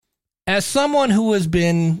As someone who has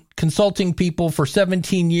been consulting people for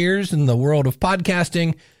 17 years in the world of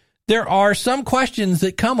podcasting, there are some questions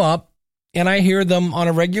that come up, and I hear them on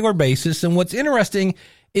a regular basis. And what's interesting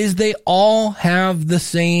is they all have the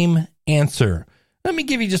same answer. Let me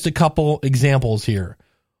give you just a couple examples here.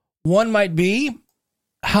 One might be,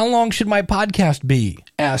 how long should my podcast be?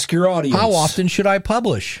 Ask your audience. How often should I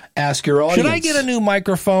publish? Ask your audience. Should I get a new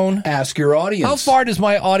microphone? Ask your audience. How far does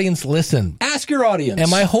my audience listen? Ask your audience.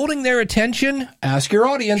 Am I holding their attention? Ask your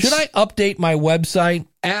audience. Should I update my website?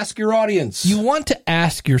 Ask your audience. You want to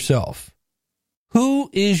ask yourself,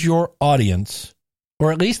 who is your audience,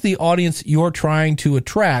 or at least the audience you're trying to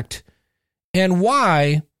attract, and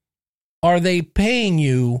why are they paying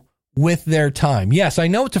you with their time? Yes, I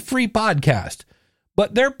know it's a free podcast,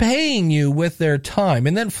 but they're paying you with their time.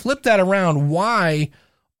 And then flip that around. Why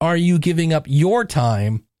are you giving up your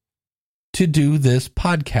time to do this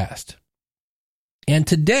podcast? And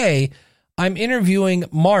today, I'm interviewing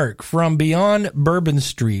Mark from Beyond Bourbon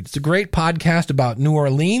Street. It's a great podcast about New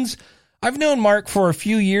Orleans. I've known Mark for a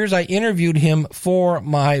few years. I interviewed him for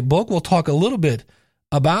my book. We'll talk a little bit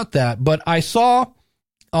about that. But I saw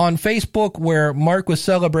on Facebook where Mark was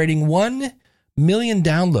celebrating 1 million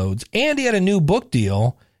downloads, and he had a new book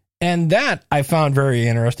deal, and that I found very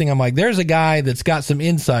interesting. I'm like, there's a guy that's got some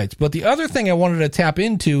insights. But the other thing I wanted to tap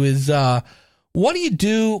into is what do you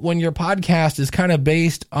do when your podcast is kind of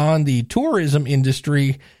based on the tourism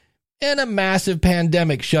industry and a massive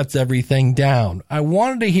pandemic shuts everything down? I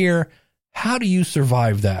wanted to hear, how do you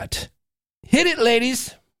survive that? Hit it,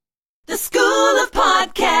 ladies. The School of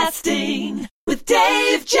Podcasting with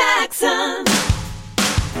Dave Jackson.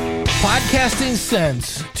 Podcasting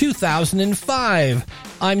since 2005.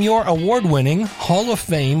 I'm your award-winning Hall of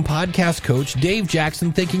Fame podcast coach, Dave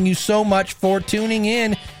Jackson, thanking you so much for tuning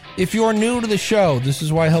in. If you're new to the show, this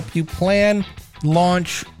is where I help you plan,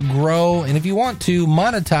 launch, grow, and if you want to,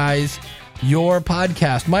 monetize your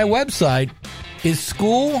podcast. My website is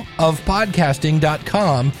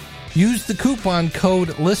schoolofpodcasting.com. Use the coupon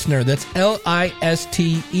code LISTENER, that's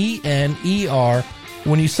LISTENER,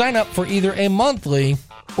 when you sign up for either a monthly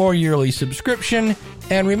or yearly subscription.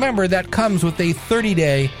 And remember, that comes with a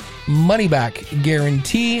 30-day money-back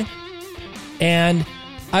guarantee. And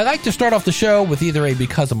I like to start off the show with either a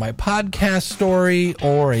because of my podcast story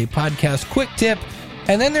or a podcast quick tip.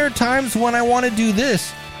 And then there are times when I want to do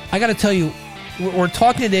this. I got to tell you, we're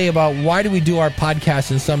talking today about why do we do our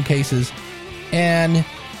podcast in some cases. And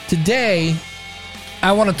today,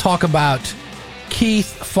 I want to talk about Keith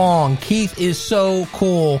Fong. Keith is so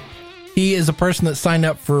cool. He is a person that signed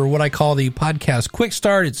up for what I call the podcast quick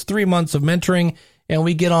start. It's 3 months of mentoring, and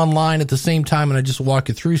we get online at the same time, and I just walk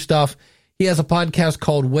you through stuff. He has a podcast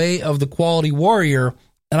called Way of the Quality Warrior,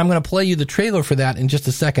 and I'm going to play you the trailer for that in just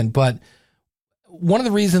a second. But one of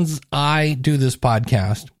the reasons I do this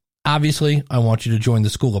podcast, obviously, I want you to join the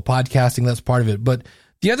School of Podcasting. That's part of it. But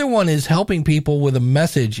the other one is helping people with a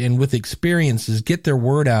message and with experiences get their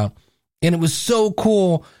word out. And it was so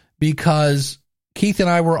cool because Keith and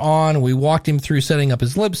I were on, we walked him through setting up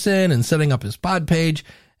his Libsyn and setting up his pod page.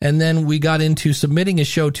 And then we got into submitting his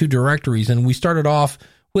show to directories. And we started off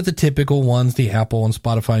with the typical ones, the Apple and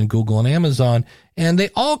Spotify and Google and Amazon. And they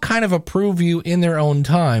all kind of approve you in their own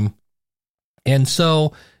time. And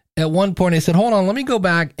so at one point I said, hold on, let me go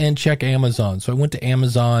back and check Amazon. So I went to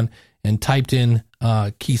Amazon and typed in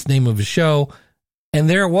Keith's name of his show. And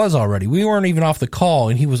there it was already. We weren't even off the call,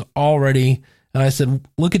 and he was already, and I said,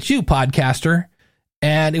 look at you, podcaster.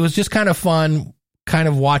 And it was just kind of fun, kind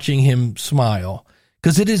of watching him smile,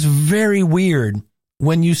 because it is very weird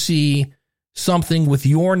when you see something with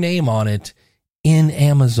your name on it in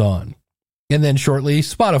Amazon, and then shortly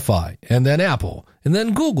Spotify, and then Apple, and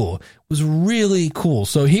then Google. It was really cool.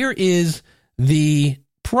 So here is the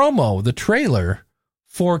promo, the trailer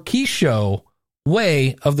for Keith's show,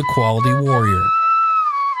 Way of the Quality Warrior.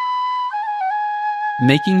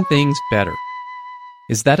 Making things better.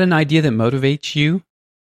 Is that an idea that motivates you?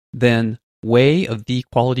 Then Way of the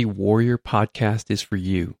Quality Warrior podcast is for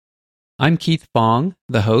you. I'm Keith Fong,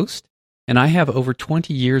 the host, and I have over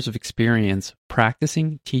 20 years of experience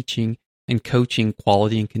practicing, teaching, and coaching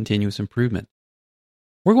quality and continuous improvement.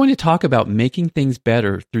 We're going to talk about making things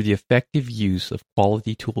better through the effective use of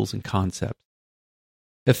quality tools and concepts.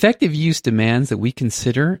 Effective use demands that we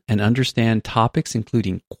consider and understand topics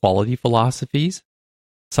including quality philosophies,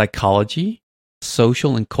 psychology,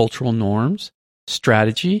 social and cultural norms,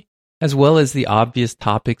 strategy, as well as the obvious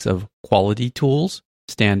topics of quality tools,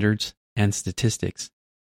 standards, and statistics.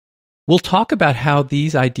 We'll talk about how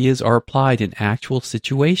these ideas are applied in actual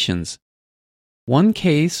situations. One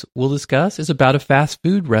case we'll discuss is about a fast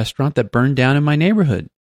food restaurant that burned down in my neighborhood.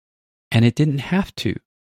 and it didn't have to.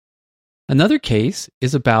 Another case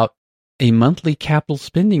is about a monthly capital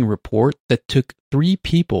spending report that took 3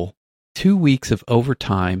 people 2 weeks of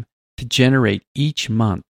overtime to generate each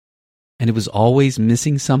month, and it was always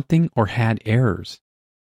missing something or had errors.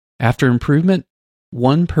 After improvement,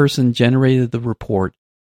 one person generated the report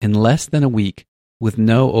in less than a week with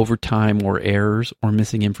no overtime or errors or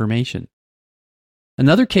missing information.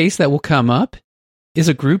 Another case that will come up is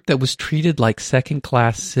a group that was treated like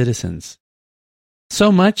second-class citizens.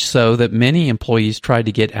 So much so that many employees tried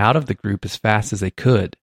to get out of the group as fast as they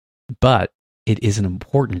could. But it is an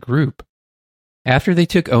important group. After they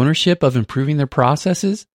took ownership of improving their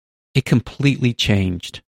processes, it completely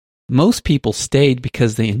changed. Most people stayed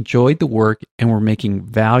because they enjoyed the work and were making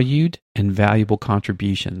valued and valuable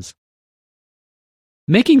contributions.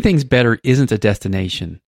 Making things better isn't a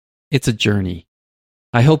destination. It's a journey.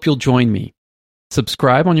 I hope you'll join me.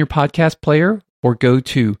 Subscribe on your podcast player or go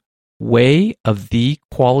to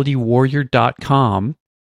wayofthequalitywarrior.com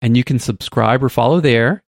and you can subscribe or follow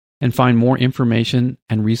there and find more information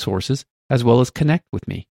and resources as well as connect with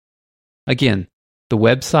me. Again, the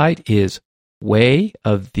website is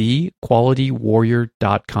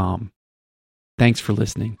wayofthequalitywarrior.com. Thanks for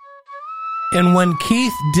listening. And when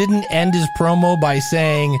Keith didn't end his promo by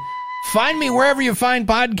saying, "Find me wherever you find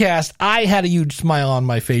podcasts," I had a huge smile on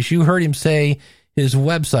my face. You heard him say his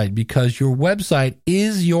website, because your website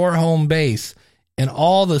is your home base, and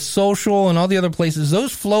all the social and all the other places,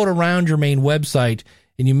 those float around your main website,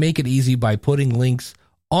 and you make it easy by putting links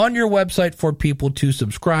on your website for people to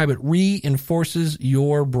subscribe. It reinforces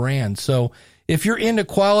your brand. So if you're into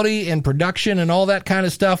quality and production and all that kind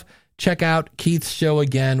of stuff, check out Keith's show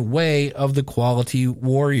again, Way of the Quality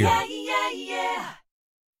Warrior. Yeah, yeah, yeah.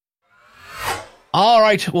 All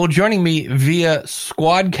right. Well, joining me via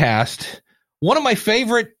Squadcast, one of my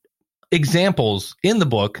favorite examples in the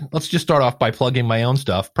book, let's just start off by plugging my own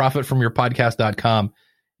stuff, profitfromyourpodcast.com,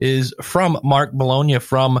 is from Mark Bologna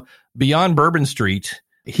from Beyond Bourbon Street.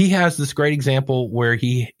 He has this great example where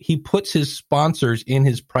he puts his sponsors in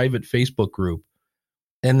his private Facebook group.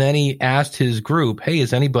 And then he asked his group, hey,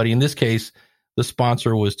 is anybody, in this case, the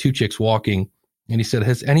sponsor was Two Chicks Walking. And he said,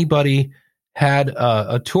 has anybody had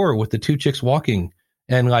a tour with the Two Chicks Walking?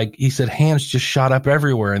 And like he said, hands just shot up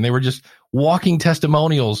everywhere. And they were just walking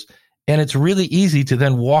testimonials. And it's really easy to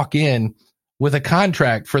then walk in with a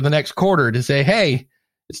contract for the next quarter to say, hey,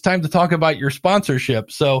 it's time to talk about your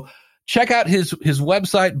sponsorship. So check out his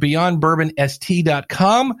website,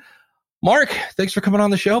 beyondbourbonst.com. Mark, thanks for coming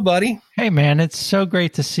on the show, buddy. Hey, man, it's so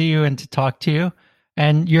great to see you and to talk to you.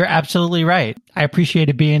 And you're absolutely right. I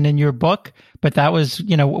appreciated being in your book, but that was,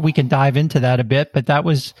 we can dive into that a bit, but that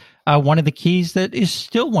was one of the keys that is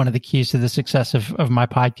still one of the keys to the success of my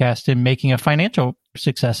podcast and making a financial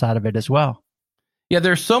success out of it as well. Yeah,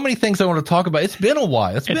 there's so many things I want to talk about. It's been a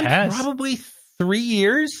while. It's been probably 3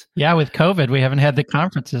 years. Yeah, with COVID, we haven't had the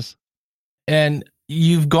conferences. And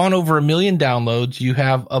you've gone over 1 million downloads. You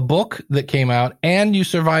have a book that came out, and you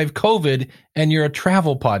survived COVID, and you're a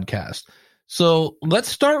travel podcast. So let's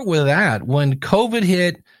start with that. When COVID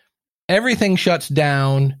hit, everything shuts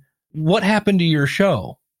down. What happened to your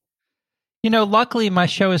show? Luckily, my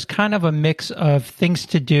show is kind of a mix of things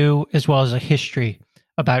to do as well as a history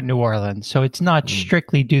about New Orleans. So it's not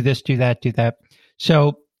strictly do this, do that, do that.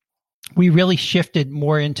 So we really shifted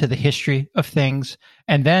more into the history of things.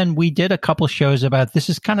 And then we did a couple shows about this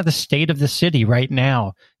is kind of the state of the city right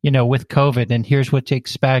now, with COVID, and here's what to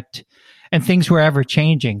expect. And things were ever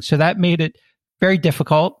changing. So that made it very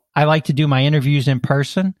difficult. I like to do my interviews in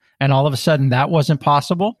person, and all of a sudden that wasn't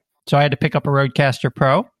possible. So I had to pick up a Rodecaster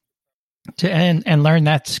Pro and learn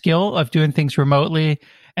that skill of doing things remotely.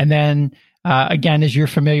 And then again, as you're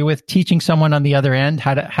familiar with, teaching someone on the other end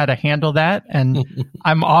how to handle that. And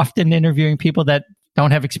I'm often interviewing people that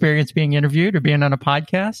don't have experience being interviewed or being on a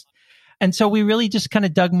podcast. And so we really just kind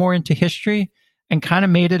of dug more into history and kind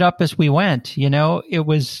of made it up as we went. It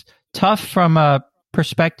was tough from a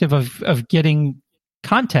perspective of getting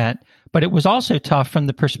content, but it was also tough from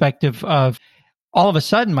the perspective of all of a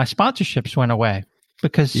sudden my sponsorships went away.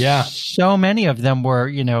 Because so many of them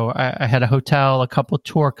were, I had a hotel, a couple of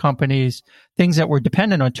tour companies, things that were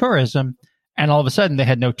dependent on tourism, and all of a sudden they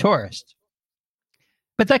had no tourists.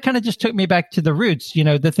 But that kind of just took me back to the roots,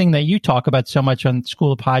 the thing that you talk about so much on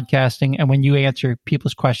School of Podcasting, and when you answer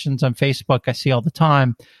people's questions on Facebook, I see all the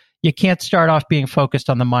time, you can't start off being focused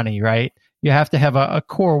on the money, right? You have to have a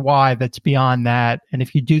core why that's beyond that. And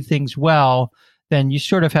if you do things well, then you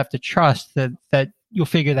sort of have to trust that you'll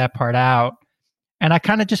figure that part out. And I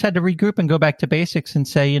kind of just had to regroup and go back to basics and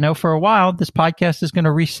say, for a while, this podcast is going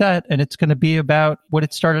to reset and it's going to be about what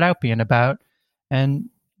it started out being about. And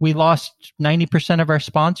we lost 90% of our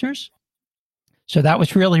sponsors. So that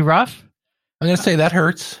was really rough. I'm going to say that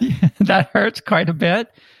hurts. That hurts quite a bit.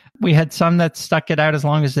 We had some that stuck it out as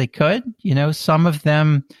long as they could. Some of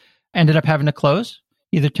them ended up having to close,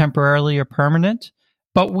 either temporarily or permanent.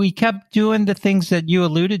 But we kept doing the things that you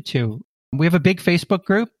alluded to. We have a big Facebook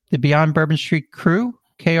group, the Beyond Bourbon Street Crew,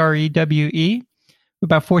 KREWE,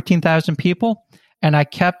 about 14,000 people. And I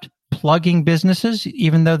kept plugging businesses,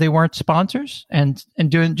 even though they weren't sponsors, and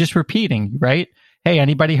doing just repeating, right? Hey,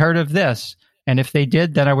 anybody heard of this? And if they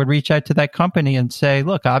did, then I would reach out to that company and say,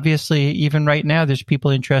 look, obviously, even right now, there's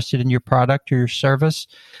people interested in your product or your service.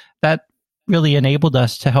 That really enabled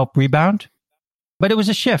us to help rebound. But it was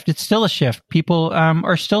a shift. It's still a shift. People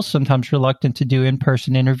are still sometimes reluctant to do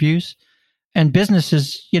in-person interviews. And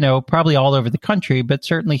businesses, probably all over the country, but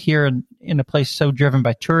certainly here in a place so driven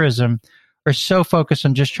by tourism, are so focused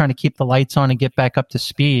on just trying to keep the lights on and get back up to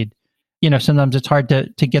speed. Sometimes it's hard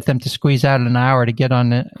to get them to squeeze out an hour to get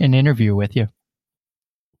on an interview with you.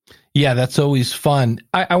 Yeah, that's always fun.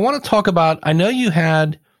 I want to talk about, I know you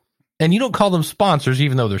had, and you don't call them sponsors,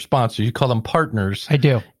 even though they're sponsors, you call them partners. I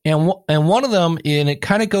do. And one of them, and it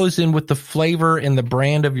kind of goes in with the flavor and the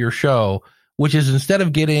brand of your show, which is instead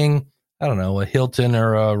of getting, I don't know, a Hilton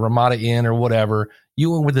or a Ramada Inn or whatever,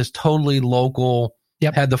 you went with this totally local,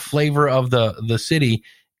 had the flavor of the city.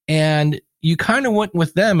 And you kind of went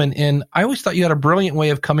with them. And I always thought you had a brilliant way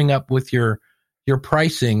of coming up with your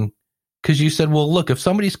pricing, because you said, well, look, if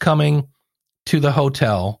somebody's coming to the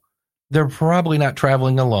hotel, they're probably not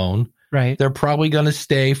traveling alone. Right. They're probably going to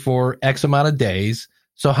stay for X amount of days.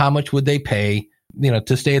 So how much would they pay,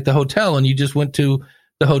 to stay at the hotel? And you just went to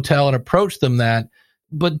the hotel and approached them that.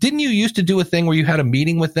 But didn't you used to do a thing where you had a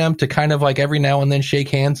meeting with them to kind of like every now and then shake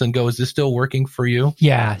hands and go, is this still working for you?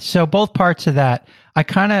 Yeah. So both parts of that.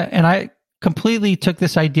 I completely took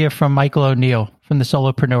this idea from Michael O'Neill from the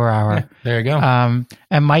Solopreneur Hour. Yeah, there you go.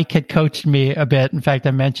 And Mike had coached me a bit. In fact,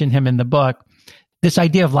 I mentioned him in the book. This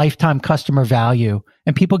idea of lifetime customer value.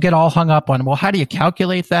 And people get all hung up on, well, how do you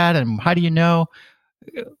calculate that? And how do you know?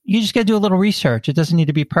 You just got to do a little research. It doesn't need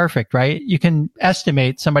to be perfect, right? You can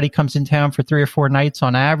estimate somebody comes in town for 3 or 4 nights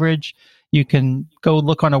on average. You can go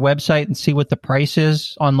look on a website and see what the price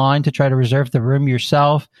is online to try to reserve the room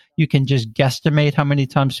yourself. You can just guesstimate how many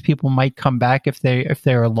times people might come back if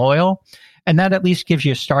they're loyal. And that at least gives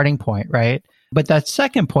you a starting point, right? But that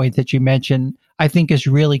second point that you mentioned, I think is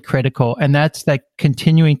really critical. And that's that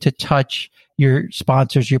continuing to touch your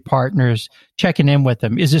sponsors, your partners, checking in with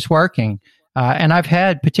them. Is this working? And I've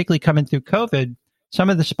had, particularly coming through COVID, some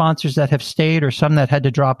of the sponsors that have stayed or some that had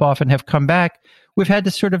to drop off and have come back, we've had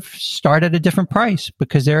to sort of start at a different price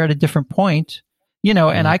because they're at a different point,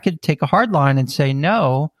 and I could take a hard line and say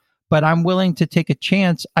no, but I'm willing to take a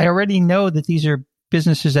chance. I already know that these are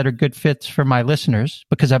businesses that are good fits for my listeners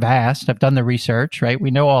because I've asked, I've done the research, right?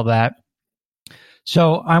 We know all that.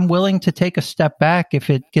 So I'm willing to take a step back if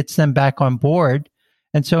it gets them back on board.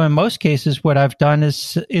 And so in most cases, what I've done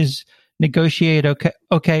is negotiate,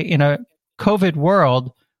 okay, in a COVID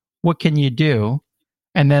world, what can you do?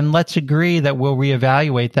 And then let's agree that we'll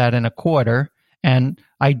reevaluate that in a quarter. And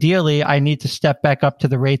ideally, I need to step back up to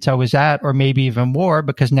the rates I was at, or maybe even more,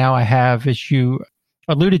 because now I have, as you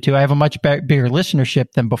alluded to, I have a much bigger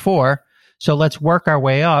listenership than before. So let's work our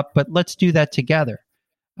way up, but let's do that together.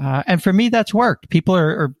 And for me, that's worked. People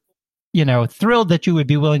are thrilled that you would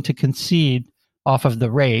be willing to concede off of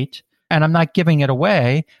the rate. And I'm not giving it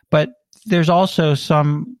away, but there's also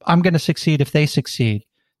some, I'm going to succeed if they succeed.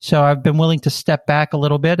 So I've been willing to step back a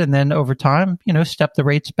little bit and then over time, step the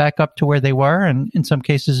rates back up to where they were and in some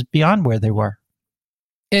cases beyond where they were.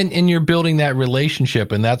 And you're building that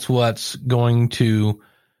relationship, and that's what's going to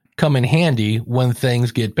come in handy when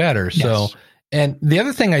things get better. Yes. So, and the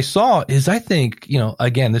other thing I saw is, I think,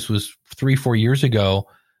 again, this was 3-4 years ago.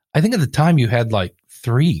 I think at the time you had like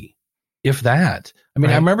 3, if that. I mean,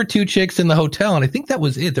 right. I remember 2 chicks in the hotel, and I think that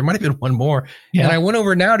was it. There might have been one more. Yeah. And I went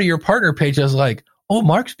over now to your partner page. I was like, oh,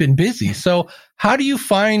 Mark's been busy. So how do you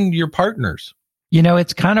find your partners?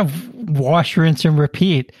 It's kind of wash, rinse, and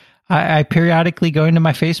repeat. I periodically go into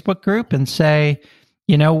my Facebook group and say,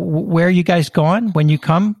 where are you guys going? When you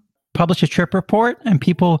come, publish a trip report, and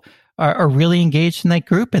people are really engaged in that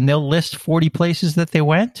group, and they'll list 40 places that they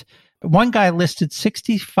went. One guy listed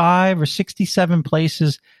 65 or 67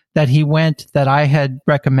 places that he went that I had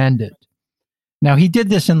recommended. Now, he did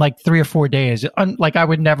this in like 3 or 4 days. Like, I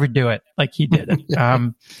would never do it like he did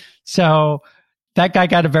it. So that guy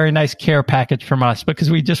got a very nice care package from us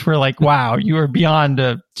because we just were like, wow, you are beyond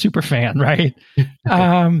a super fan, right?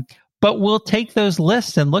 But we'll take those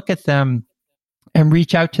lists and look at them and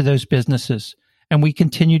reach out to those businesses and we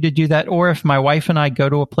continue to do that. Or if my wife and I go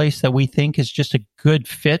to a place that we think is just a good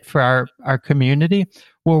fit for our community,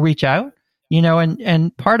 we'll reach out,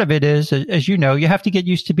 and part of it is, as you know, you have to get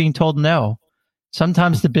used to being told no.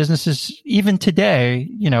 Sometimes the businesses, even today,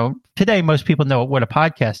 today most people know what a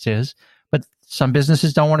podcast is, but some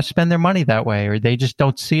businesses don't want to spend their money that way, or they just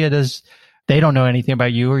don't see it as, they don't know anything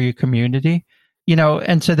about you or your community.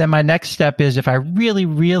 And so then my next step is, if I really,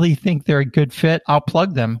 really think they're a good fit, I'll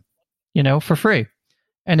plug them, for free.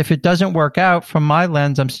 And if it doesn't work out from my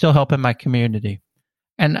lens, I'm still helping my community.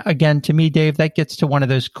 And again, to me, Dave, that gets to one of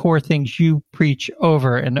those core things you preach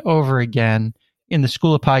over and over again in the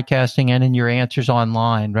School of Podcasting and in your answers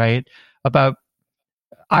online, right? About,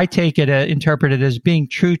 I take it, interpret it as being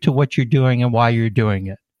true to what you're doing and why you're doing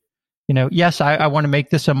it. Yes, I want to make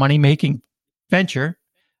this a money-making venture,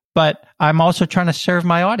 but I'm also trying to serve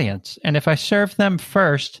my audience. And if I serve them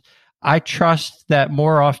first, I trust that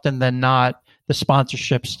more often than not, the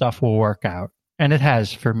sponsorship stuff will work out. And it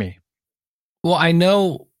has for me. Well, I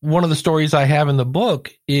know one of the stories I have in the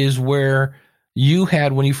book is where you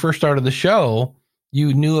had, when you first started the show,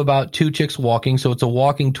 you knew about Two Chicks Walking. So it's a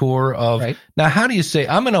walking tour of, right. Now, how do you say,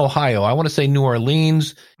 I'm in Ohio. I want to say New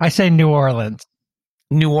Orleans. I say New Orleans.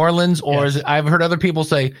 New Orleans, or Yes. is it, I've heard other people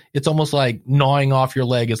say it's almost like gnawing off your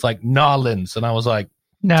leg. It's like Nolans. And I was like,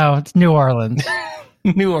 No, it's New Orleans.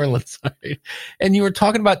 New Orleans. Sorry. And you were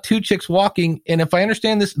talking about Two Chicks Walking. And if I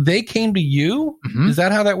understand this, they came to you. Mhm. Is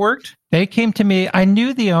that how that worked? They came to me. I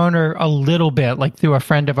knew the owner a little bit, like through a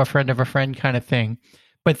friend of a friend of a friend kind of thing.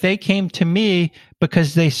 But they came to me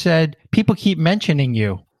because they said, people keep mentioning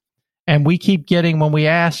you. And we keep getting, when we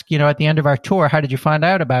ask, at the end of our tour, how did you find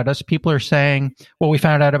out about us? People are saying, well, we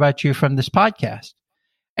found out about you from this podcast.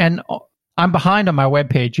 And I'm behind on my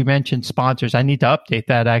webpage. You mentioned sponsors. I need to update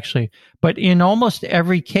that actually. But in almost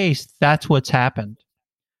every case, that's what's happened.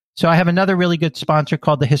 So I have another really good sponsor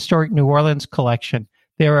called the Historic New Orleans Collection.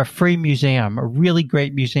 They're a free museum, a really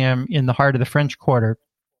great museum in the heart of the French Quarter.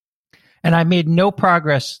 And I made no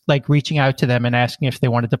progress like reaching out to them and asking if they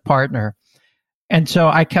wanted to partner. And so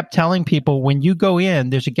I kept telling people, when you go in,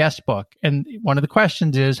 there's a guest book. And one of the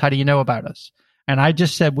questions is, how do you know about us? And I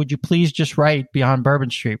just said, would you please just write Beyond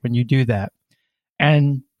Bourbon Street when you do that?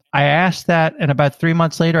 And I asked that. And about 3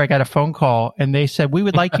 months later, I got a phone call and they said, we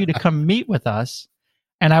would like you to come meet with us.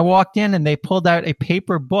 And I walked in and they pulled out a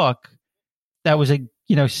paper book that was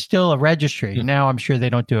still a registry. Now I'm sure they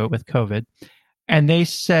don't do it with COVID. And they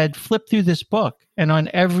said, flip through this book. And on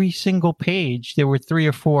every single page, there were 3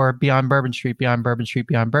 or 4 Beyond Bourbon Street, Beyond Bourbon Street,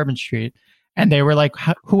 Beyond Bourbon Street. And they were like,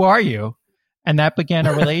 who are you? And that began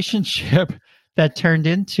a relationship that turned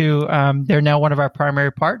into, they're now one of our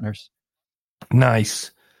primary partners.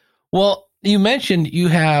 Nice. Well, you mentioned you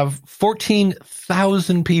have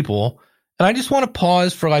 14,000 people. And I just want to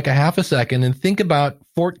pause for like a half a second and think about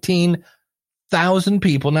 14,000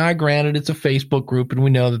 people. Now, granted, it's a Facebook group and we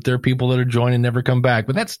know that there are people that are joined and never come back,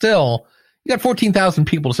 but that's still, you got 14,000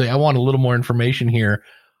 people to say, I want a little more information here.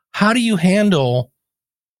 How do you handle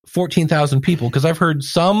 14,000 people? Because I've heard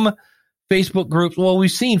some Facebook groups, well, we've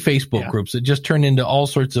seen Facebook groups that just turn into all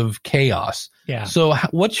sorts of chaos. Yeah. So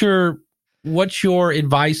what's your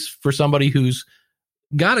advice for somebody who's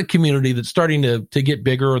got a community that's starting to get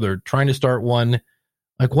bigger, or they're trying to start one?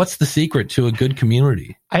 Like, what's the secret to a good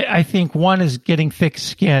community? I think one is getting thick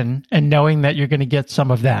skin and knowing that you're going to get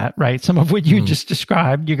some of that, right? Some of what you just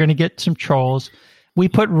described. You're going to get some trolls. We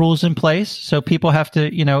put rules in place, so people have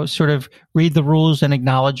to, sort of read the rules and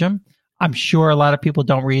acknowledge them. I'm sure a lot of people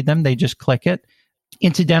don't read them. They just click it.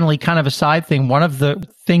 Incidentally, kind of a side thing, one of the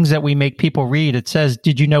things that we make people read, it says,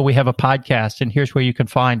 did you know we have a podcast? And here's where you can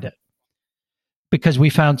find it. Because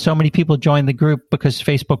we found so many people join the group because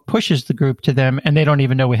Facebook pushes the group to them and they don't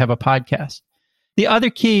even know we have a podcast. The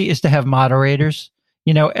other key is to have moderators.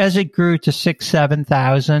 As it grew to 6,000,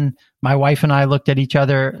 7,000, my wife and I looked at each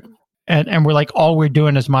other and we're like, all we're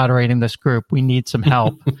doing is moderating this group. We need some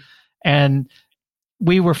help. And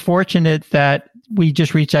we were fortunate that we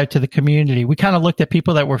just reached out to the community. We kind of looked at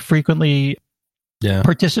people that were frequently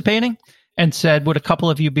participating and said, would a couple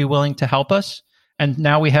of you be willing to help us? And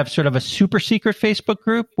now we have sort of a super secret Facebook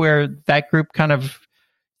group where that group kind of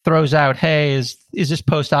throws out, hey, is this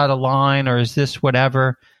post out of line, or is this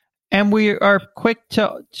whatever? And we are quick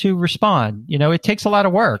to respond. It takes a lot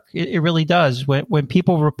of work. It really does. When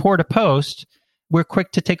people report a post, we're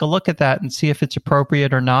quick to take a look at that and see if it's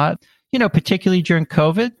appropriate or not. Particularly during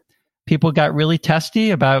COVID, people got really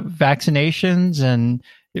testy about vaccinations and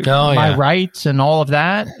my rights and all of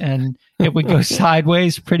that. And it would go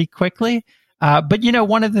sideways pretty quickly. But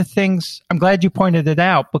one of the things, I'm glad you pointed it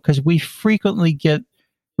out, because we frequently get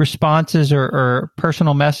responses or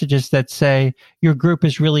personal messages that say your group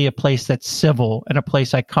is really a place that's civil and a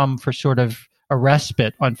place I come for sort of a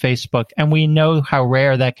respite on Facebook. And we know how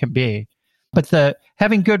rare that can be. But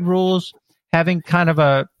having good rules, having kind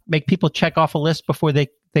of make people check off a list before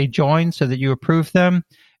they join so that you approve them.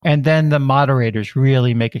 And then the moderators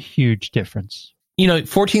really make a huge difference.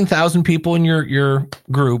 14,000 people in your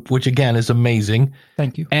group, which again is amazing.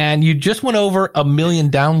 Thank you. And you just went over 1 million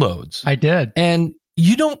downloads. I did. And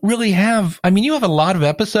you don't really have, you have a lot of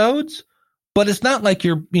episodes, but it's not like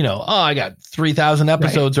you're, I got 3,000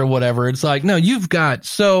 episodes or whatever. It's like, no, you've got,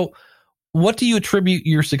 so what do you attribute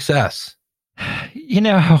your success?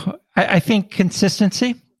 I think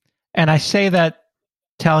consistency. And I say that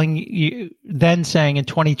saying in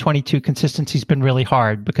 2022, consistency's been really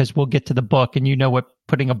hard because we'll get to the book and what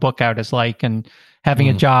putting a book out is like and having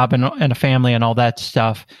a job and a family and all that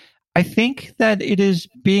stuff. I think that it is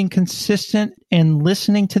being consistent and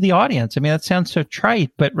listening to the audience. That sounds so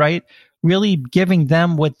trite, but really giving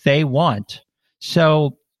them what they want.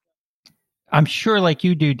 So I'm sure like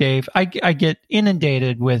you do, Dave, I get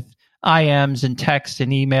inundated with IMs and texts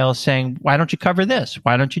and emails saying, why don't you cover this?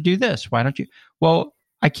 Why don't you do this? Why don't you? Well,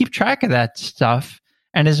 I keep track of that stuff.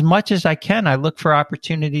 And as much as I can, I look for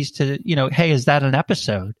opportunities to, hey, is that an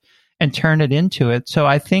episode? And turn it into it. So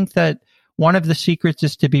I think that one of the secrets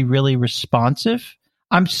is to be really responsive.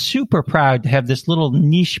 I'm super proud to have this little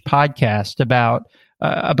niche podcast about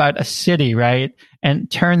a city, right?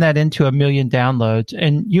 And turn that into 1 million downloads.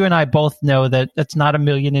 And you and I both know that that's not 1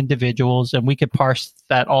 million individuals, and we could parse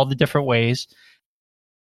that all the different ways.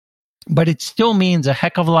 But it still means a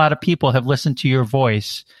heck of a lot of people have listened to your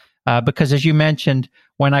voice. Because as you mentioned,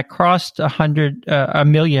 when I crossed 1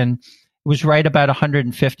 million, it was right about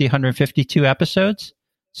 150, 152 episodes.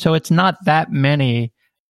 So it's not that many.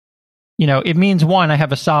 It means one, I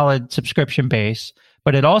have a solid subscription base,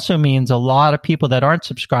 but it also means a lot of people that aren't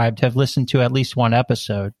subscribed have listened to at least one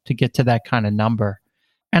episode to get to that kind of number.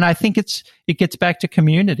 And I think it gets back to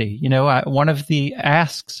community. One of the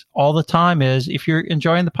asks all the time is if you're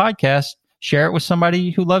enjoying the podcast, share it with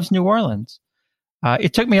somebody who loves New Orleans.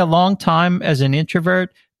 It took me a long time as an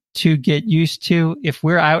introvert to get used to if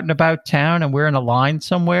we're out and about town and we're in a line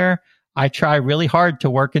somewhere, I try really hard to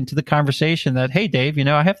work into the conversation that, hey, Dave,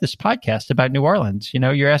 I have this podcast about New Orleans.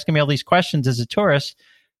 You're asking me all these questions as a tourist.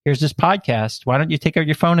 Here's this podcast. Why don't you take out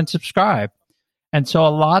your phone and subscribe? And so a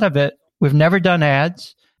lot of it, we've never done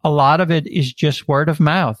ads. A lot of it is just word of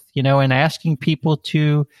mouth, and asking people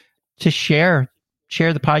to share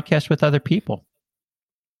the podcast with other people.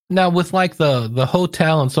 Now, with like the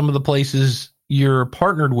hotel and some of the places you're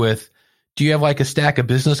partnered with, do you have like a stack of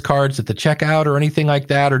business cards at the checkout or anything like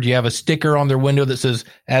that? Or do you have a sticker on their window that says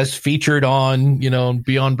as featured on,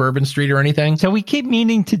 Beyond Bourbon Street or anything? So we keep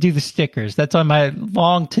meaning to do the stickers. That's on my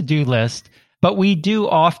long to-do list. But we do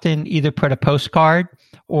often either put a postcard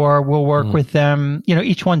or we'll work with them.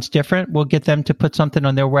 Each one's different. We'll get them to put something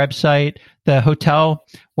on their website. The hotel,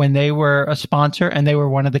 when they were a sponsor and they were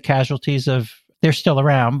one of the casualties of, they're still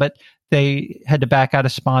around, but they had to back out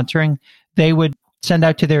of sponsoring. They would send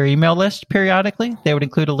out to their email list periodically. They would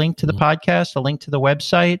include a link to the podcast, a link to the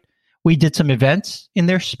website. We did some events in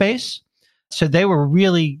their space. So they were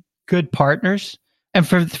really good partners. And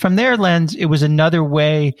from their lens, it was another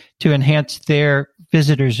way to enhance their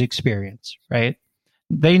visitors' experience, right?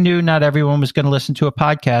 They knew not everyone was going to listen to a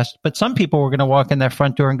podcast, but some people were going to walk in their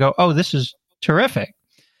front door and go, oh, this is terrific.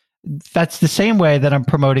 That's the same way that I'm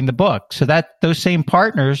promoting the book. So that those same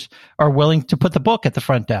partners are willing to put the book at the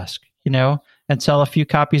front desk, and sell a few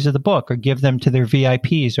copies of the book or give them to their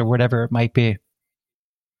VIPs or whatever it might be.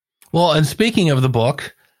 Well, and speaking of the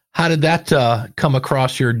book, how did that come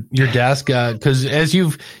across your desk? Because as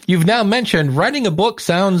you've now mentioned, writing a book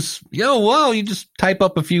sounds, you just type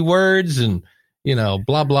up a few words and,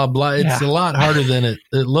 blah, blah, blah. It's a lot harder than it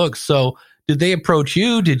looks. So did they approach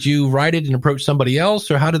you? Did you write it and approach somebody else?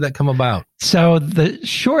 Or how did that come about? So the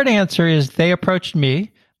short answer is they approached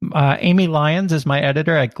me. Amy Lyons is my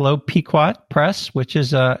editor at Globe Pequot Press, which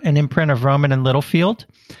is an imprint of Roman and Littlefield.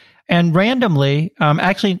 And randomly,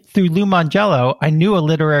 actually through Lou Mongello, I knew a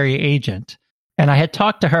literary agent. And I had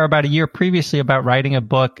talked to her about a year previously about writing a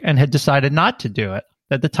book and had decided not to do it,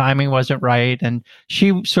 that the timing wasn't right. And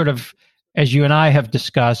she sort of, as you and I have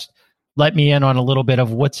discussed, let me in on a little bit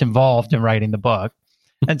of what's involved in writing the book.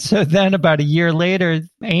 And so then about a year later,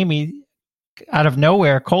 Amy, out of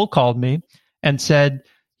nowhere, cold called me and said,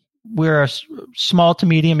 we're a small to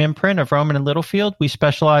medium imprint of Roman and Littlefield. We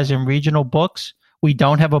specialize in regional books. We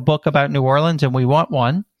don't have a book about New Orleans and we want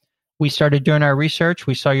one. We started doing our research.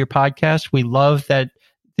 We saw your podcast. We love that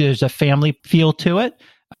there's a family feel to it.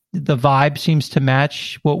 the vibe seems to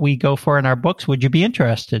match what we go for in our books. Would you be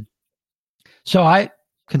interested? So I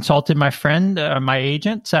consulted my friend, my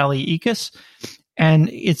agent, Sally Ekus, and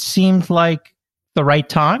it seemed like the right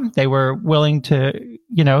time. They were willing to,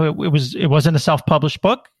 it wasn't a self-published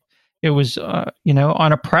book. It was,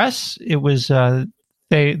 on a press. It was,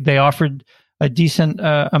 they offered a decent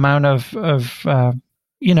amount of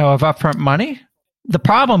upfront money. The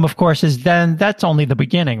problem, of course, is then that's only the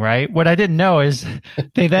beginning, right? What I didn't know is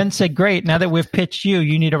they then said, great, now that we've pitched you,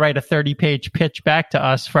 you need to write a 30-page pitch back to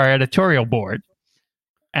us for our editorial board.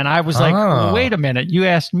 And I was like, wait a minute, you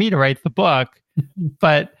asked me to write the book,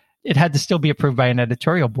 but it had to still be approved by an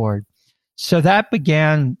editorial board. So that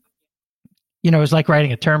began, it was like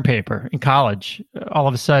writing a term paper in college. All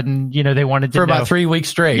of a sudden, they wanted to for know. about 3 weeks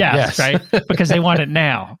straight. Yes, right? Because they want it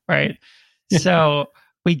now, right? So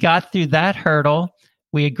we got through that hurdle.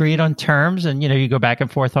 We agreed on terms, and you go back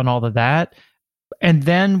and forth on all of that. And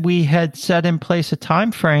then we had set in place a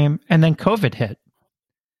time frame, and then COVID hit.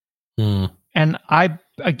 And I'm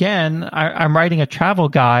writing a travel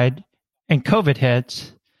guide, and COVID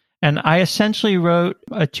hits, and I essentially wrote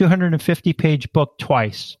a 250-page book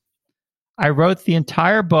twice. I wrote the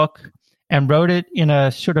entire book and wrote it in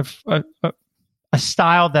a sort of a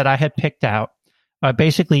style that I had picked out,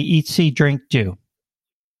 basically eat, see, drink, do,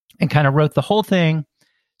 and kind of wrote the whole thing,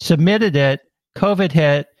 submitted it, COVID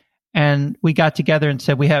hit, and we got together and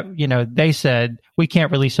said, they said, we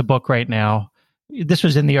can't release a book right now. This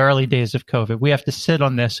was in the early days of COVID. We have to sit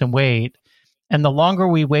on this and wait. And the longer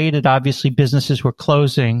we waited, obviously businesses were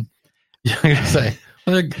closing. Say,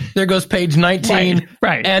 well, there goes page 19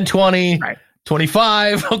 right. and 20,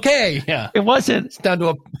 25. Okay. Yeah. It wasn't. It's down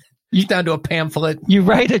to a pamphlet. You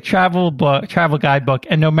write a travel guidebook,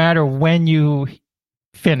 and no matter when you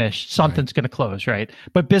finish, something's going to close, right?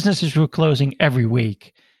 But businesses were closing every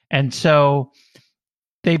week. And so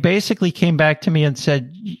they basically came back to me and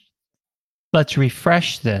said, let's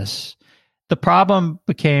refresh this. The problem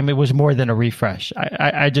became it was more than a refresh.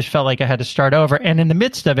 I just felt like I had to start over. And in the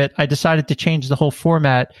midst of it, I decided to change the whole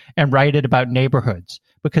format and write it about neighborhoods,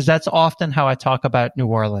 because that's often how I talk about New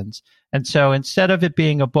Orleans. And so instead of it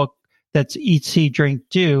being a book that's eat, see, drink,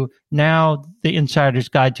 do, now The Insider's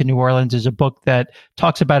Guide to New Orleans is a book that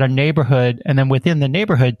talks about a neighborhood, and then within the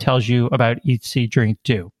neighborhood tells you about eat, see, drink,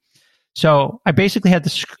 do. So I basically had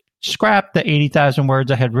to scrap the 80,000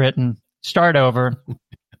 words I had written, start over.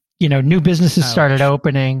 New businesses started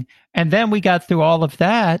opening. And then we got through all of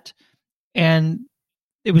that, and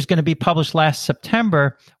it was going to be published last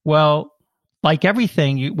September. Well, like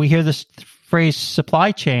everything, we hear this phrase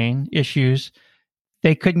supply chain issues.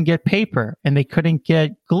 They couldn't get paper, and they couldn't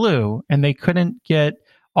get glue, and they couldn't get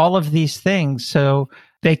all of these things. So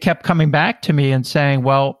they kept coming back to me and saying,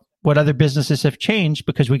 well, what other businesses have changed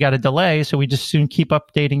because we got a delay. So we just soon keep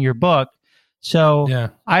updating your book.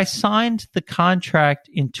 So I signed the contract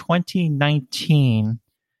in 2019,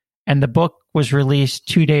 and the book was released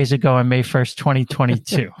 2 days ago on May 1st,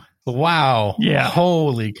 2022. Wow. Yeah.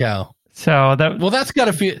 Holy cow. So that's got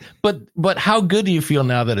to feel, but how good do you feel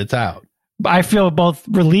now that it's out? I feel both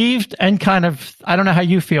relieved and kind of, I don't know how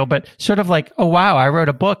you feel, but sort of like, oh, wow, I wrote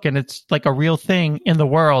a book and it's like a real thing in the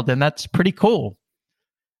world. And that's pretty cool.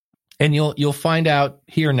 And you'll find out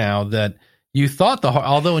here now that you thought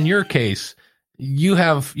although in your case, you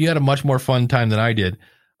had a much more fun time than I did.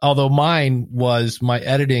 Although mine was my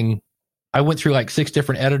editing. I went through like 6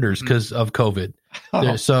 different editors because of COVID.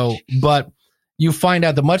 But you find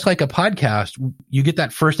out that much like a podcast, you get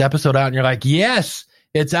that first episode out and you're like, yes,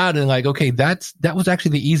 it's out. And like, okay, that was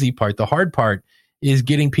actually the easy part. The hard part is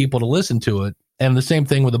getting people to listen to it. And the same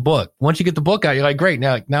thing with a book. Once you get the book out, you're like, great.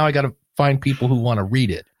 Now I got to find people who want to read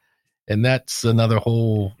it. And that's another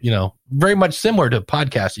whole, very much similar to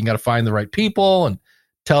podcasting. You got to find the right people and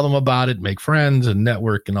tell them about it, make friends and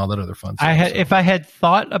network and all that other fun stuff. If I had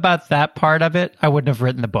thought about that part of it, I wouldn't have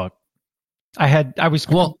written the book. I was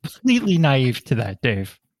completely naive to that,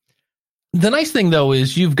 Dave. The nice thing, though,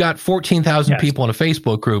 is you've got 14,000 people in a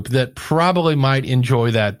Facebook group that probably might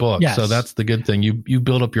enjoy that book. Yes. So that's the good thing. You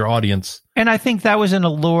build up your audience. And I think that was an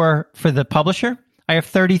allure for the publisher. I have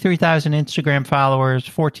 33,000 Instagram followers,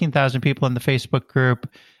 14,000 people in the Facebook group.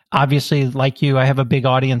 Obviously, like you, I have a big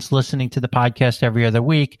audience listening to the podcast every other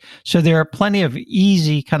week. So there are plenty of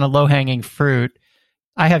easy kind of low-hanging fruit.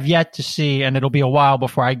 I have yet to see, and it'll be a while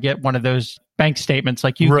before I get one of those bank statements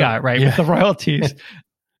like you got, right, with the royalties.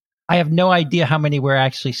 I have no idea how many we're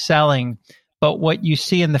actually selling, but what you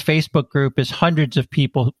see in the Facebook group is hundreds of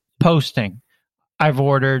people posting. I've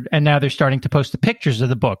ordered, and now they're starting to post the pictures of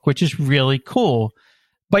the book, which is really cool.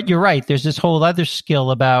 But you're right. There's this whole other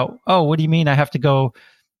skill about, oh, what do you mean I have to go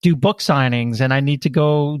do book signings, and I need to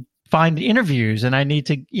go find interviews, and I need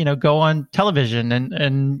to, go on television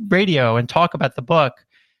and radio and talk about the book.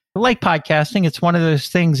 Like podcasting, it's one of those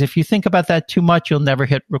things, if you think about that too much, you'll never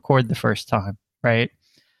hit record the first time, right?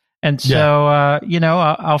 And so,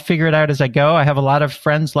 I'll figure it out as I go. I have a lot of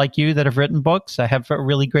friends like you that have written books. I have a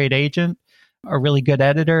really great agent, a really good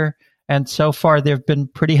editor. And so far, they've been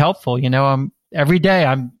pretty helpful. Every day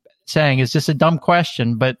I'm saying, is this a dumb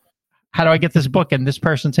question? But how do I get this book in this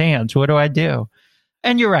person's hands? What do I do?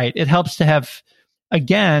 And you're right. It helps to have,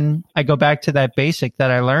 again, I go back to that basic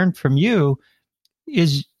that I learned from you,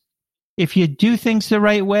 is if you do things the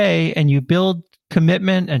right way and you build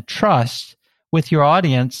commitment and trust with your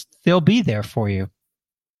audience, they'll be there for you.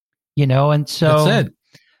 And so That's it.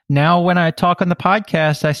 Now when I talk on the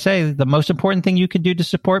podcast, I say the most important thing you can do to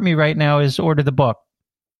support me right now is order the book.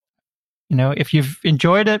 If you've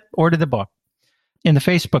enjoyed it, order the book. In the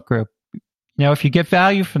Facebook group, if you get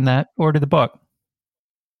value from that, order the book.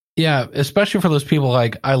 Yeah, especially for those people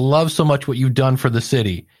like, I love so much what you've done for the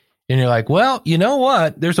city. And you're like, well, you know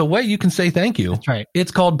what? There's a way you can say thank you. That's right.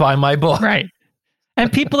 It's called Buy My Book. Right.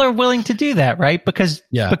 And people are willing to do that, right? Because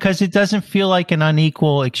it doesn't feel like an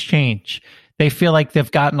unequal exchange. They feel like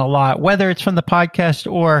they've gotten a lot, whether it's from the podcast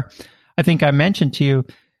or, I think I mentioned to you,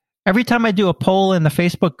 every time I do a poll in the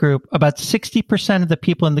Facebook group, about 60% of the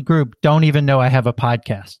people in the group don't even know I have a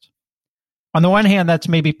podcast. On the one hand, that's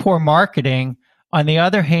maybe poor marketing. On the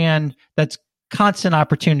other hand, that's constant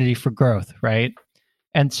opportunity for growth, right?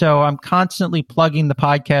 And so I'm constantly plugging the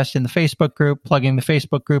podcast in the Facebook group, plugging the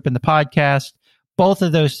Facebook group in the podcast. Both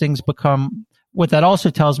of those things become, what that also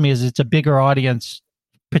tells me is it's a bigger audience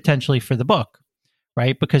potentially for the book,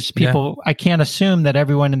 right? Because people, I can't assume that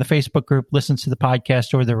everyone in the Facebook group listens to the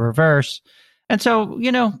podcast or the reverse. And so,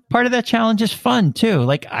 part of that challenge is fun too.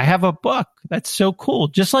 Like, I have a book. That's so cool.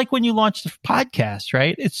 Just like when you launch the podcast,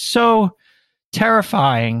 right? It's so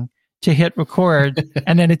terrifying to hit record.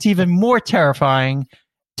 And then it's even more terrifying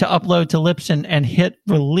to upload to Libsyn and hit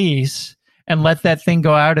release and let that thing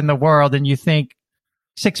go out in the world. And you think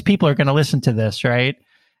 6 people are going to listen to this, right?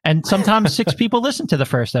 And sometimes 6 people listen to the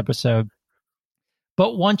first episode.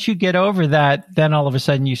 But once you get over that, then all of a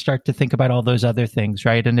sudden you start to think about all those other things,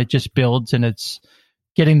 right? And it just builds, and it's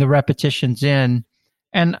getting the repetitions in.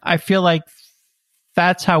 And I feel like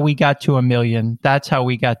that's how we got to 1 million. That's how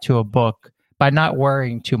we got to a book, by not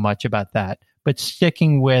worrying too much about that, but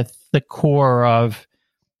sticking with the core of,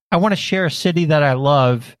 I want to share a city that I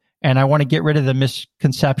love, and I want to get rid of the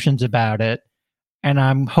misconceptions about it. And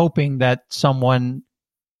I'm hoping that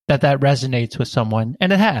that resonates with someone,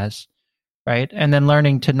 and it has. Right. And then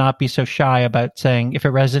learning to not be so shy about saying, if it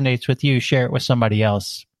resonates with you, share it with somebody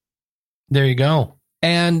else. There you go.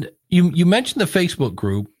 And you mentioned the Facebook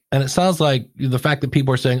group, and it sounds like the fact that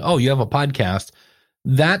people are saying, oh, you have a podcast,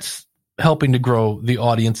 that's helping to grow the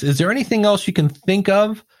audience. Is there anything else you can think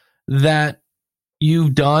of that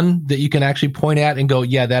you've done that you can actually point at and go,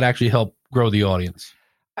 yeah, that actually helped grow the audience?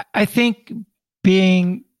 I think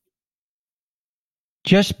being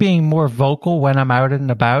more vocal when I'm out and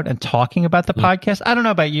about and talking about the podcast. I don't know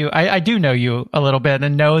about you. I do know you a little bit,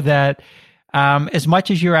 and know that as much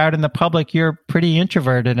as you're out in the public, you're pretty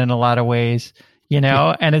introverted in a lot of ways,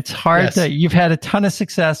 and it's hard you've had a ton of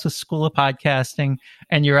success with School of Podcasting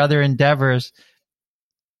and your other endeavors,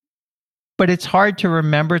 but it's hard to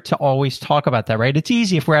remember to always talk about that, right? It's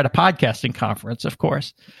easy if we're at a podcasting conference, of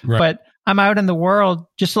course, but I'm out in the world.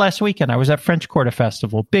 Just last weekend, I was at French Quarter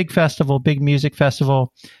Festival, big music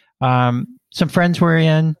festival. Some friends were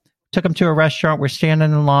in, took them to a restaurant. We're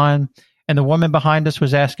standing in line, and the woman behind us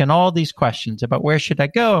was asking all these questions about where should I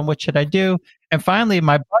go and what should I do. And finally,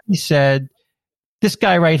 my buddy said, this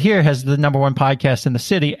guy right here has the #1 podcast in the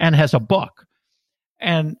city and has a book.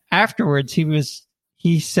 And afterwards,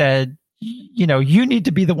 he said, you need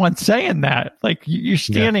to be the one saying that. Like, you're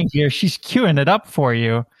standing here, she's queuing it up for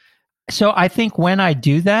you. So I think when I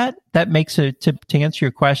do that, that makes it, to answer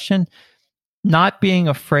your question, not being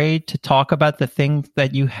afraid to talk about the things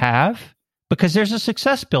that you have, because there's a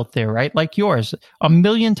success built there, right? Like yours. 1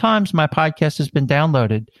 million times my podcast has been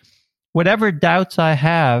downloaded. Whatever doubts I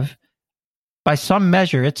have, by some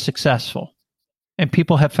measure, it's successful. And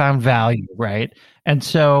people have found value, right? And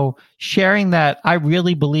so sharing that, I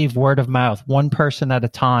really believe word of mouth, one person at a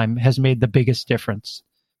time, has made the biggest difference.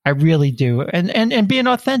 I really do. And being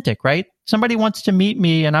authentic, right? Somebody wants to meet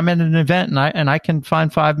me and I'm at an event and I can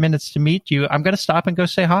find 5 minutes to meet you. I'm going to stop and go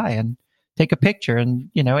say hi and take a picture and,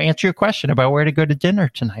 answer your question about where to go to dinner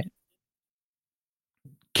tonight.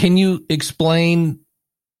 Can you explain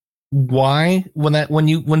why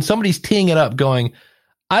when somebody's teeing it up going,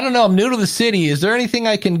 I don't know, I'm new to the city. Is there anything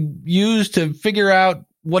I can use to figure out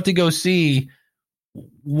what to go see,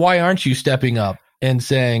 why aren't you stepping up and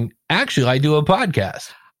saying, actually, I do a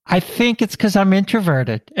podcast? I think it's because I'm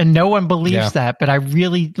introverted, and no one believes that, but I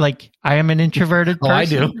really I am an introverted person. I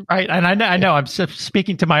do. Right? And I know I'm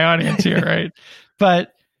speaking to my audience here, right?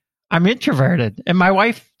 But I'm introverted, and my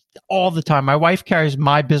wife, all the time, my wife carries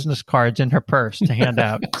my business cards in her purse to hand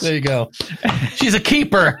out. There you go. She's a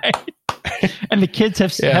keeper. Right? And the kids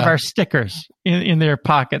have our stickers in their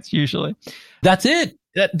pockets usually. That's it.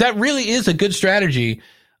 That really is a good strategy.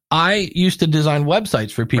 I used to design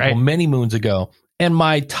websites for people many moons ago. And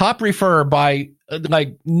my top referrer by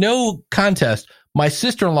no contest, my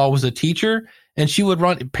sister-in-law was a teacher, and she would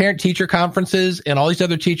run parent-teacher conferences and all these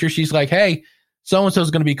other teachers. She's like, hey, so-and-so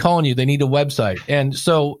is going to be calling you. They need a website. And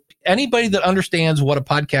so anybody that understands what a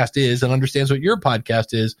podcast is and understands what your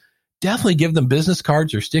podcast is, definitely give them business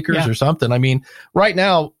cards or stickers or something. I mean, right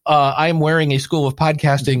now, I am wearing a School of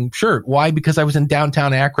Podcasting shirt. Why? Because I was in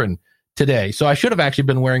downtown Akron today. So I should have actually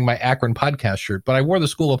been wearing my Akron podcast shirt, but I wore the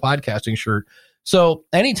School of Podcasting shirt. So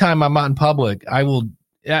anytime I'm out in public, I will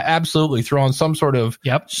absolutely throw on some sort of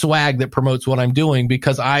swag that promotes what I'm doing,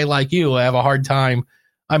 because I, like you, I have a hard time.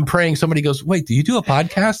 I'm praying somebody goes, wait, do you do a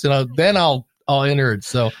podcast? And then I'll enter it.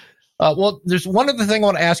 So, well, there's one other thing I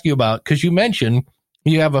want to ask you about, because you mentioned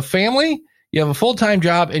you have a family, you have a full-time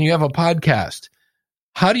job, and you have a podcast.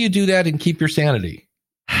 How do you do that and keep your sanity?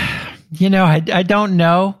 I don't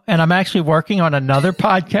know. And I'm actually working on another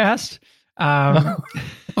podcast.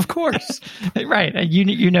 Of course. Right.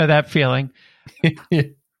 You know that feeling.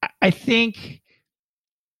 I think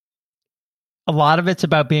a lot of it's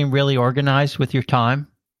about being really organized with your time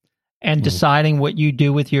and deciding what you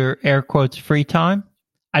do with your air quotes free time.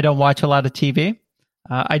 I don't watch a lot of TV.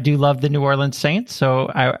 I do love the New Orleans Saints, so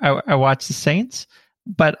I watch the Saints,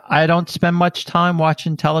 but I don't spend much time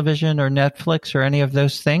watching television or Netflix or any of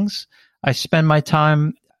those things. I spend my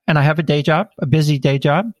time, and I have a day job, a busy day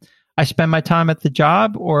job. I spend my time at the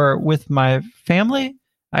job or with my family.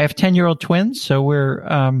 I have 10-year-old twins, so we're,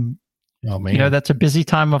 that's a busy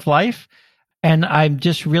time of life. And I'm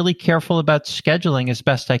just really careful about scheduling as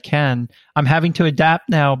best I can. I'm having to adapt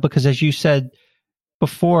now because, as you said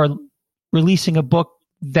before, releasing a book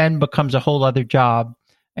then becomes a whole other job.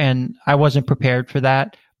 And I wasn't prepared for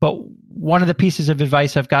that. But one of the pieces of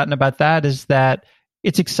advice I've gotten about that is that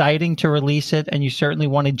it's exciting to release it, and you certainly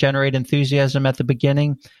want to generate enthusiasm at the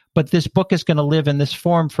beginning. But this book is going to live in this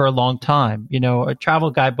form for a long time. A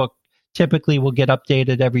travel guidebook typically will get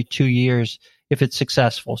updated every 2 years if it's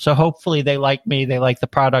successful. So hopefully they like me, they like the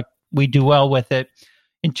product, we do well with it.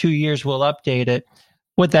 In 2 years, we'll update it.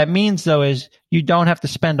 What that means, though, is you don't have to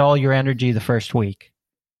spend all your energy the first week.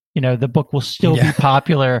 The book will still be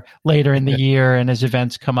popular later in the year and as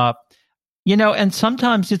events come up. And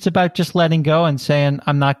sometimes it's about just letting go and saying,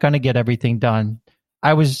 I'm not going to get everything done.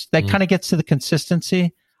 That kind of gets to the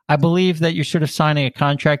consistency. I believe that you're sort of signing a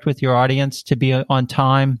contract with your audience to be on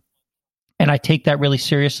time. And I take that really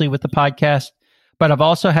seriously with the podcast. But I've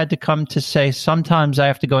also had to come to say, sometimes I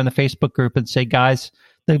have to go in the Facebook group and say, guys,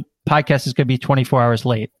 the podcast is going to be 24 hours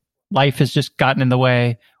late. Life has just gotten in the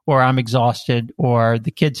way, or I'm exhausted, or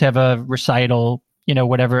the kids have a recital,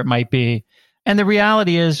 whatever it might be. And the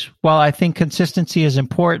reality is, while I think consistency is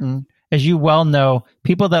important, as you well know,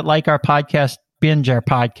 people that like our podcast binge our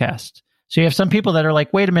podcast. So you have some people that are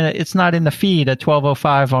like, wait a minute, it's not in the feed at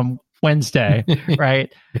 12:05 on Wednesday, right?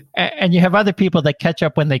 And you have other people that catch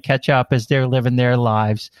up when they catch up as they're living their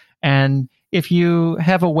lives. And if you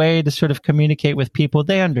have a way to sort of communicate with people,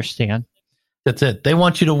 they understand. That's it. They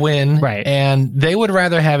want you to win. Right. And they would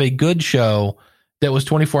rather have a good show that was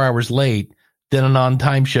 24 hours late than an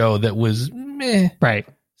on-time show that was meh. Right.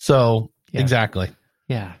 So, exactly.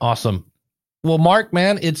 Yeah. Awesome. Well, Mark,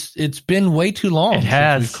 man, it's been way too long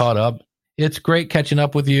since we've caught up. It's great catching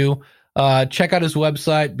up with you. Check out his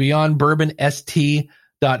website,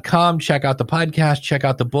 beyondbourbonst.com. Check out the podcast. Check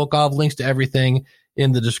out the book. I'll have links to everything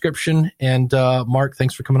in the description. And Mark,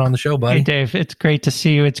 thanks for coming on the show, buddy. Hey, Dave. It's great to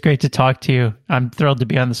see you. It's great to talk to you. I'm thrilled to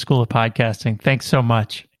be on the School of Podcasting. Thanks so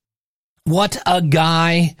much. What a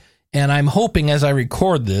guy. And I'm hoping as I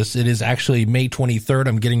record this, it is actually May 23rd.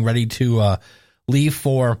 I'm getting ready to leave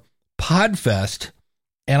for Podfest.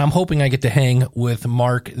 And I'm hoping I get to hang with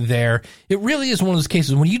Mark there. It really is one of those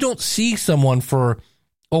cases when you don't see someone for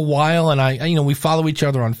a while, and we follow each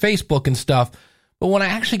other on Facebook and stuff. But when I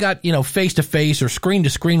actually got, face to face or screen to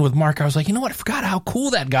screen with Mark, I was like, you know what? I forgot how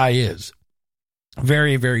cool that guy is.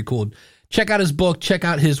 Very, very cool. Check out his book. Check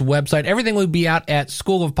out his website. Everything will be out at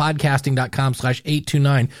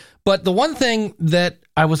schoolofpodcasting.com/829. But the one thing that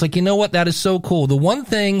I was like, you know what? That is so cool. The one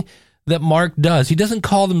thing that Mark does, he doesn't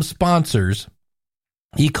call them sponsors.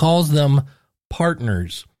 He calls them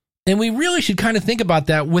partners. And we really should kind of think about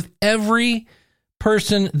that with every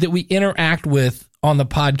person that we interact with on the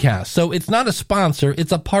podcast. So it's not a sponsor,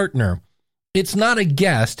 it's a partner. It's not a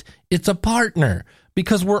guest, it's a partner,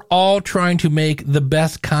 because we're all trying to make the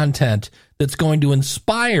best content that's going to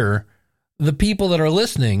inspire the people that are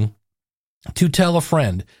listening to tell a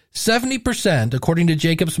friend. 70%, according to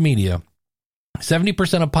Jacobs Media,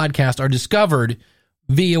 70% of podcasts are discovered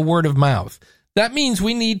via word of mouth. That means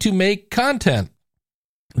we need to make content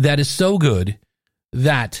that is so good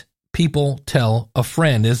that people tell a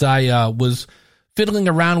friend. As I was fiddling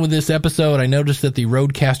around with this episode, I noticed that the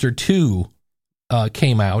Rodecaster 2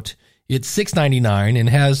 came out. It's $699 and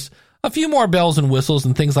has a few more bells and whistles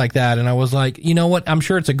and things like that. And I was like, you know what? I'm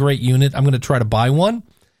sure it's a great unit. I'm going to try to buy one.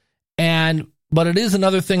 But it is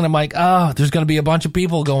another thing that I'm like, there's going to be a bunch of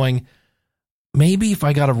people going, maybe if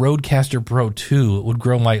I got a Rodecaster Pro 2, it would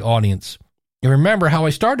grow my audience. And remember how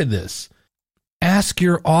I started this. Ask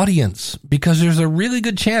your audience, because there's a really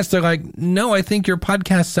good chance they're like, no, I think your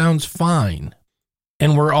podcast sounds fine.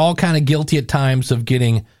 And we're all kind of guilty at times of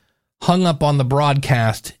getting hung up on the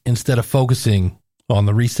broadcast instead of focusing on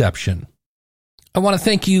the reception. I want to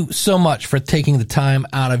thank you so much for taking the time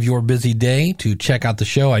out of your busy day to check out the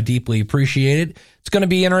show. I deeply appreciate it. It's going to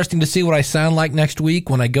be interesting to see what I sound like next week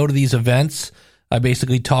when I go to these events. I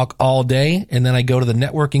basically talk all day, and then I go to the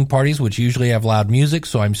networking parties, which usually have loud music,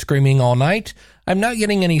 so I'm screaming all night. I'm not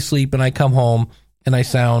getting any sleep, and I come home, and I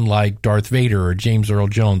sound like Darth Vader or James Earl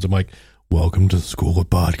Jones. I'm like, welcome to the School of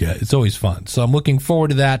Podcast. It's always fun, so I'm looking forward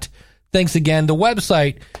to that. Thanks again. The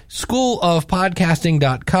website,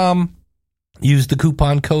 schoolofpodcasting.com. Use the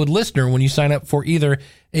coupon code LISTENER when you sign up for either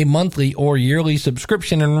a monthly or yearly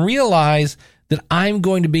subscription, and realize that I'm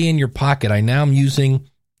going to be in your pocket. I now am using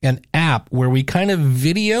an app where we kind of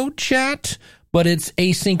video chat, but it's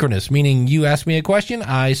asynchronous, meaning you ask me a question,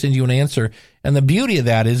 I send you an answer. And the beauty of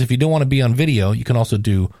that is if you don't want to be on video, you can also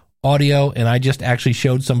do audio. And I just actually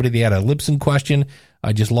showed somebody they had a Libsyn question.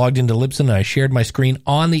 I just logged into Libsyn and I shared my screen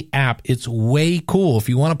on the app. It's way cool. If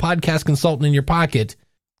you want a podcast consultant in your pocket,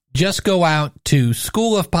 just go out to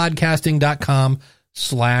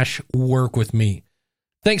schoolofpodcasting.com/work with me.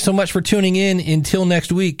 Thanks so much for tuning in. Until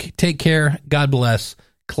next week, take care. God bless.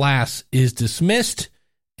 Class is dismissed.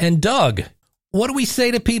 And Doug, what do we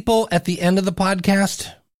say to people at the end of the podcast?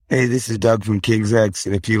 Hey, this is Doug from King's X,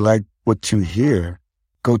 and if you like what you hear,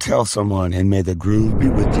 go tell someone, and may the groove be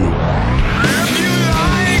with you.